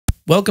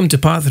Welcome to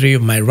part 3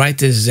 of my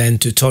WriterZen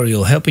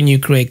tutorial, helping you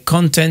create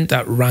content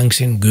that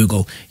ranks in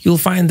Google. You'll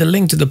find the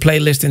link to the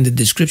playlist in the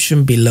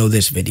description below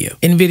this video.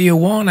 In video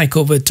 1, I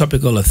covered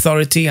topical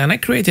authority and I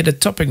created a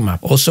topic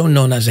map, also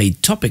known as a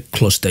topic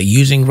cluster,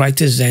 using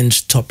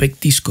WriterZen's topic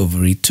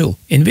discovery tool.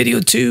 In video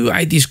 2,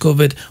 I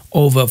discovered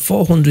over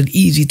 400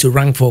 easy to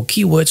rank for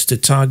keywords to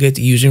target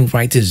using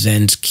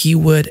WriterZen's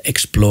Keyword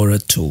Explorer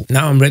tool.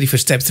 Now I'm ready for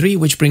step 3,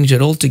 which brings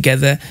it all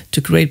together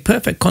to create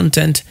perfect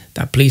content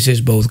that pleases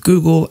both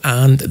Google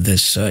and the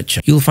searcher.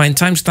 You'll find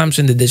timestamps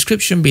in the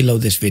description below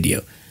this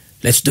video.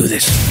 Let's do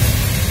this.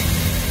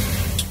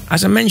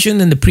 As I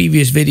mentioned in the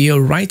previous video,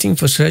 writing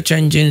for search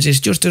engines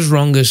is just as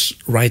wrong as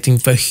writing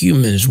for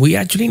humans. We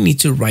actually need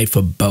to write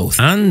for both,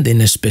 and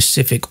in a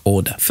specific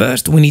order.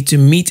 First, we need to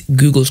meet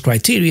Google's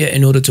criteria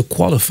in order to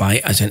qualify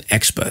as an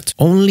expert.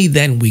 Only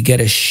then we get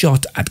a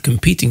shot at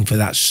competing for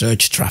that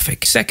search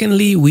traffic.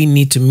 Secondly, we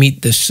need to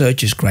meet the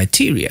searcher's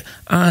criteria,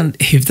 and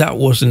if that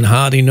wasn't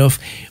hard enough,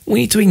 we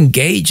need to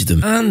engage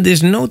them. And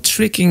there's no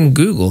tricking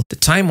Google. The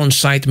time on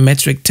site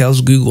metric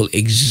tells Google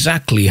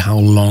exactly how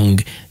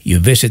long your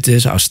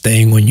visitors are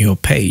staying on your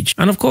page.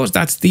 And of course,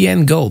 that's the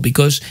end goal,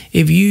 because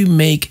if you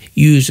make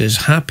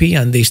users happy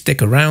and they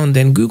stick around,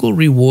 then Google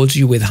rewards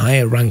you with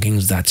higher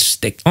rankings that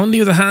stick. On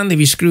the other hand, if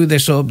you screw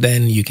this up,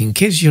 then you can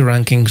kiss your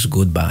rankings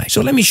goodbye.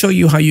 So let me show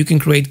you how you can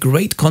create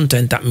great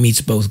content that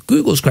meets both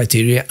Google's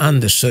criteria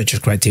and the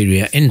searcher's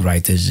criteria in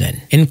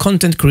WriterZen. In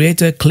Content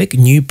Creator, click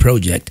New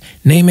Project,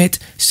 name it,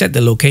 set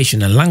the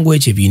location and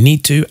language if you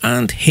need to,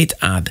 and hit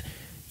Add.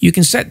 You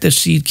can set the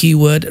seed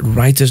keyword,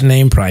 writer's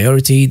name,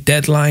 priority,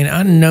 deadline,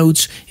 and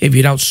notes if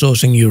you're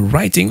outsourcing your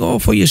writing, or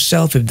for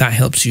yourself if that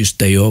helps you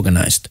stay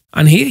organized.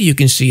 And here you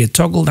can see a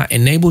toggle that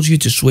enables you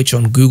to switch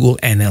on Google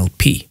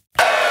NLP.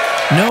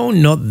 No,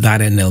 not that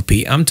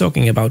NLP. I'm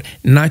talking about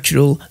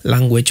natural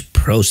language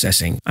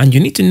processing. And you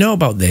need to know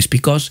about this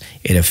because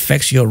it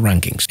affects your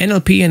rankings.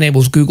 NLP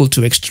enables Google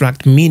to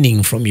extract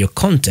meaning from your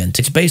content.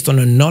 It's based on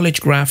a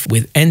knowledge graph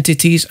with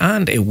entities,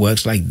 and it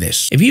works like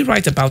this. If you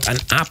write about an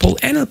apple,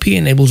 NLP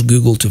enables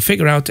Google to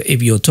figure out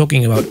if you're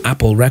talking about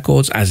Apple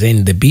Records, as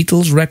in the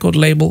Beatles record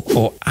label,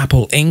 or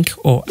Apple Inc.,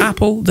 or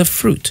Apple the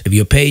fruit. If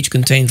your page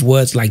contains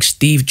words like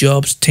Steve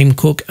Jobs, Tim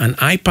Cook, and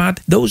iPad,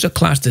 those are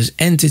classed as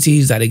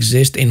entities that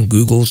exist in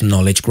Google's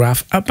knowledge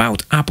graph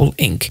about Apple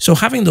Inc. So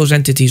having those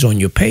entities on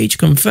your page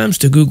confirms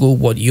to Google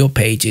what your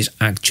page is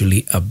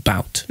actually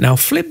about. Now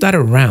flip that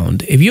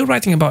around. If you're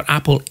writing about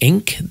Apple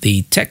Inc.,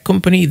 the tech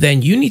company,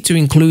 then you need to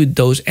include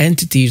those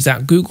entities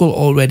that Google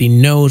already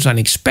knows and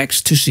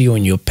expects to see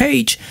on your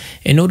page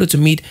in order to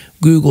meet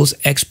Google's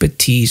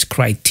expertise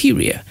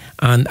criteria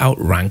and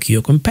outrank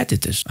your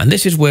competitors. And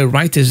this is where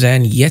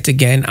WriterZen yet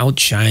again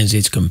outshines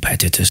its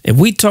competitors. If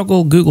we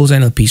toggle Google's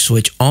NLP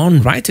switch on,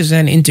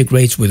 WriterZen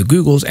integrates with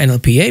Google's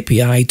NLP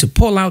API to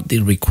pull out the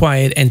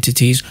required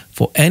entities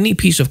for any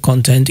piece of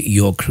content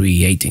you're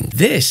creating.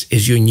 This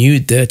is your new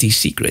dirty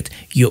secret,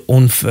 your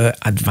unfair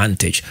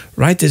advantage.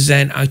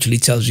 WriterZen actually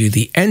tells you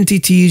the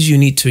entities you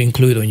need to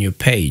include on your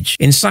page.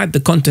 Inside the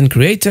content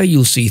creator,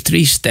 you'll see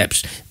 3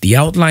 steps: the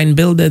outline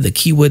builder, the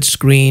keyword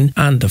screen,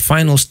 and the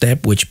final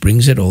step, which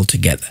brings it all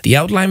together. The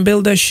outline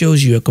builder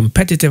shows you a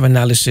competitive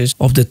analysis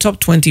of the top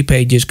 20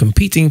 pages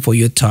competing for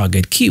your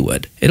target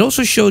keyword. It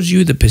also shows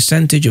you the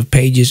percentage of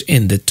pages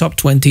in the top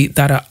 20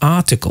 that are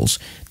articles.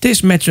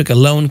 This metric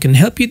alone can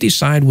help you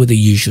decide whether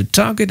you should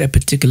target a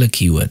particular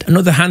keyword.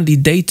 Another handy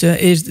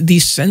data is the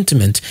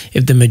sentiment.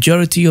 If the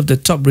majority of the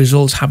top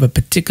results have a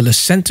particular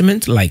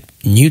sentiment, like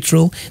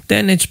neutral,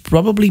 then it's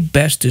probably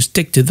best to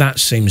stick to that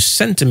same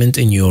sentiment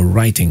in your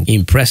writing.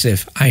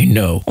 Impressive, I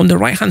know. On the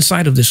right-hand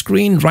side of the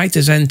screen,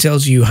 WriterZen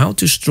tells you how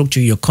to structure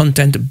your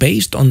content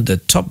based on the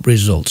top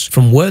results,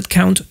 from word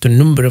count to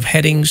number of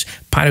headings,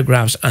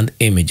 paragraphs, and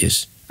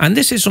images. And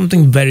this is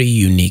something very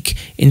unique.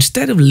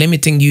 Instead of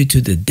limiting you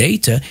to the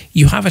data,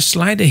 you have a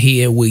slider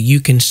here where you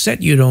can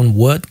set your own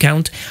word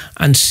count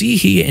and see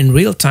here in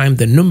real time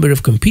the number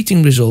of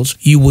competing results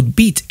you would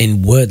beat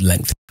in word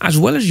length, as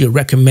well as your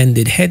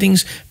recommended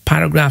headings,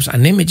 paragraphs,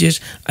 and images,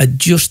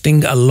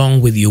 adjusting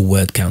along with your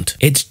word count.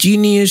 It's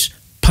genius,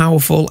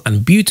 powerful,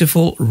 and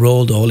beautiful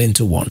rolled all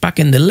into one. Back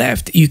in the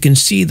left, you can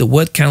see the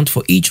word count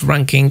for each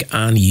ranking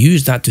and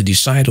use that to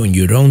decide on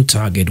your own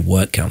target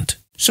word count.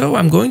 So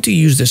I'm going to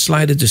use the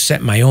slider to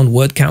set my own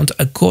word count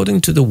according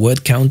to the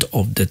word count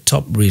of the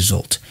top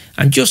result.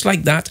 And just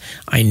like that,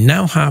 I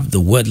now have the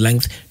word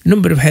length,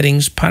 number of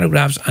headings,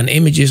 paragraphs, and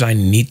images I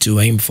need to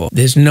aim for.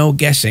 There's no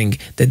guessing.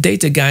 The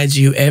data guides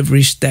you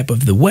every step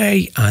of the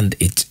way, and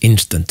it's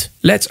instant.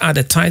 Let's add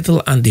a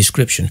title and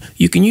description.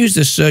 You can use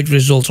the search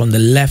results on the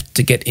left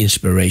to get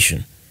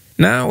inspiration.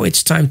 Now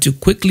it's time to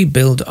quickly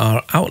build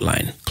our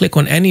outline. Click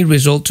on any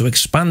result to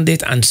expand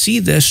it and see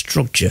the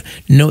structure.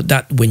 Note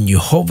that when you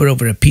hover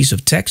over a piece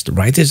of text,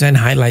 WriterZen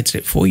highlights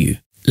it for you.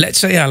 Let's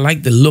say I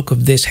like the look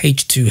of this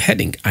H2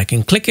 heading. I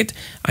can click it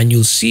and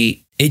you'll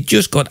see it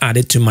just got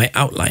added to my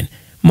outline.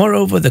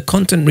 Moreover, the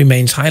content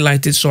remains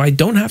highlighted, so I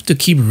don't have to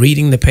keep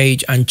reading the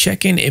page and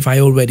checking if I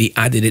already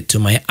added it to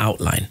my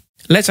outline.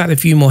 Let's add a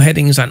few more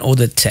headings and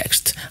other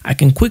text. I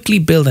can quickly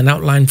build an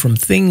outline from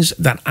things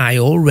that I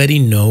already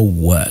know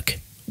work.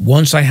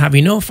 Once I have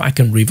enough, I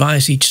can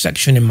revise each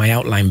section in my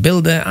outline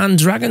builder and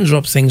drag and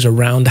drop things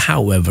around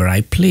however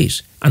I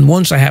please. And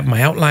once I have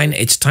my outline,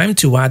 it's time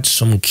to add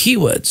some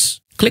keywords.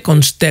 Click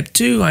on step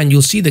 2 and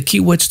you'll see the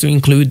keywords to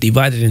include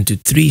divided into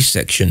 3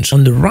 sections.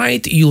 On the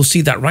right, you'll see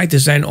that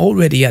WriterZen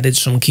already added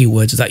some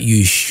keywords that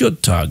you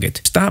should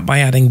target. Start by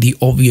adding the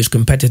obvious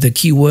competitor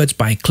keywords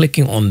by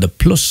clicking on the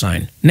plus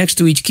sign. Next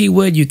to each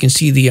keyword, you can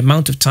see the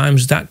amount of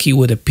times that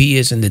keyword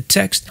appears in the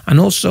text and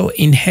also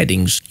in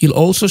headings. You'll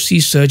also see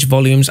search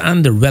volumes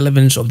and the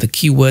relevance of the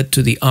keyword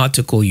to the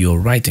article you're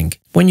writing.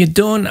 When you're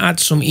done, add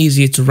some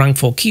easier to rank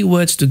for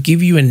keywords to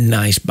give you a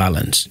nice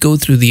balance. Go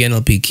through the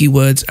NLP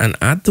keywords and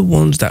add the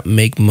ones that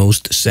make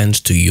most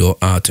sense to your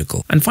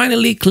article. And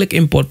finally, click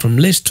import from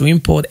list to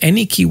import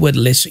any keyword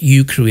lists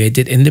you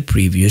created in the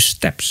previous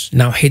steps.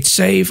 Now hit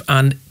save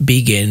and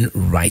begin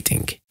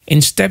writing.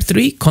 In step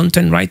 3,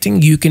 content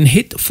writing, you can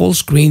hit full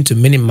screen to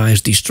minimize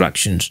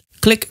distractions.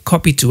 Click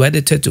copy to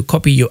editor to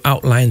copy your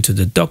outline to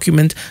the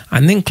document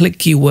and then click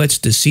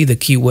keywords to see the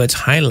keywords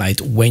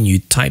highlight when you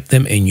type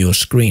them in your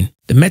screen.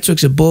 The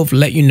metrics above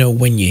let you know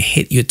when you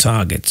hit your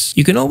targets.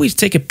 You can always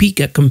take a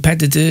peek at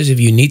competitors if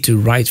you need to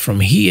write from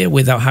here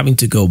without having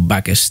to go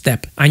back a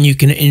step. And you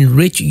can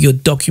enrich your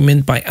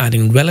document by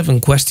adding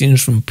relevant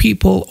questions from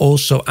people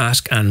also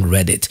asked and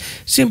read it.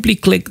 Simply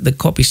click the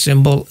copy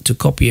symbol to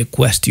copy a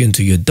question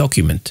to your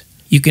document.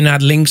 You can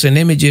add links and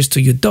images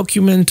to your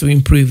document to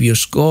improve your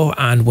score,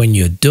 and when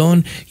you're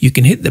done, you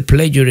can hit the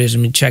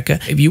plagiarism checker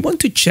if you want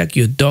to check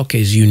your doc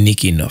is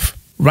unique enough.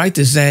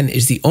 WriterZen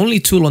is the only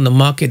tool on the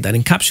market that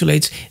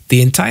encapsulates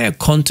the entire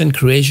content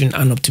creation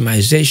and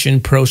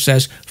optimization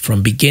process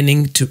from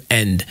beginning to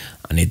end,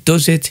 and it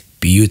does it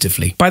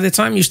beautifully. By the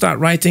time you start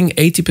writing,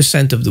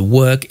 80% of the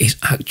work is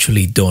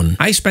actually done.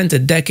 I spent a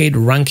decade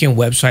ranking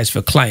websites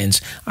for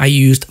clients. I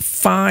used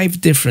 5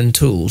 different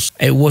tools.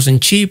 It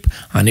wasn't cheap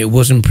and it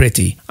wasn't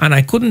pretty, and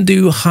I couldn't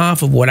do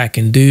half of what I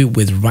can do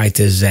with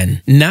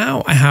WriterZen.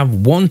 Now I have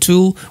one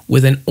tool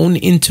with an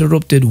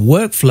uninterrupted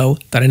workflow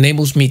that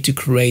enables me to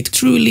create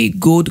truly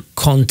good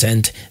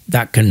content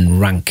that can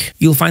rank.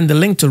 You'll find the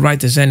link to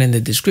WriterZen in the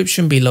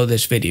description below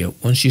this video.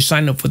 Once you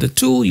sign up for the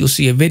tool, you'll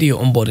see a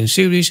video onboarding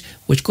series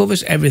which covers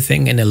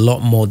everything in a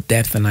lot more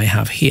depth than I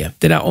have here.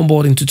 There are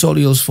onboarding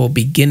tutorials for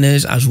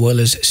beginners as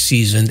well as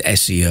seasoned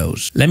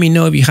SEOs. Let me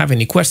know if you have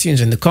any questions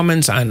in the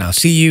comments, and I'll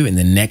see you in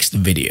the next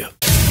video.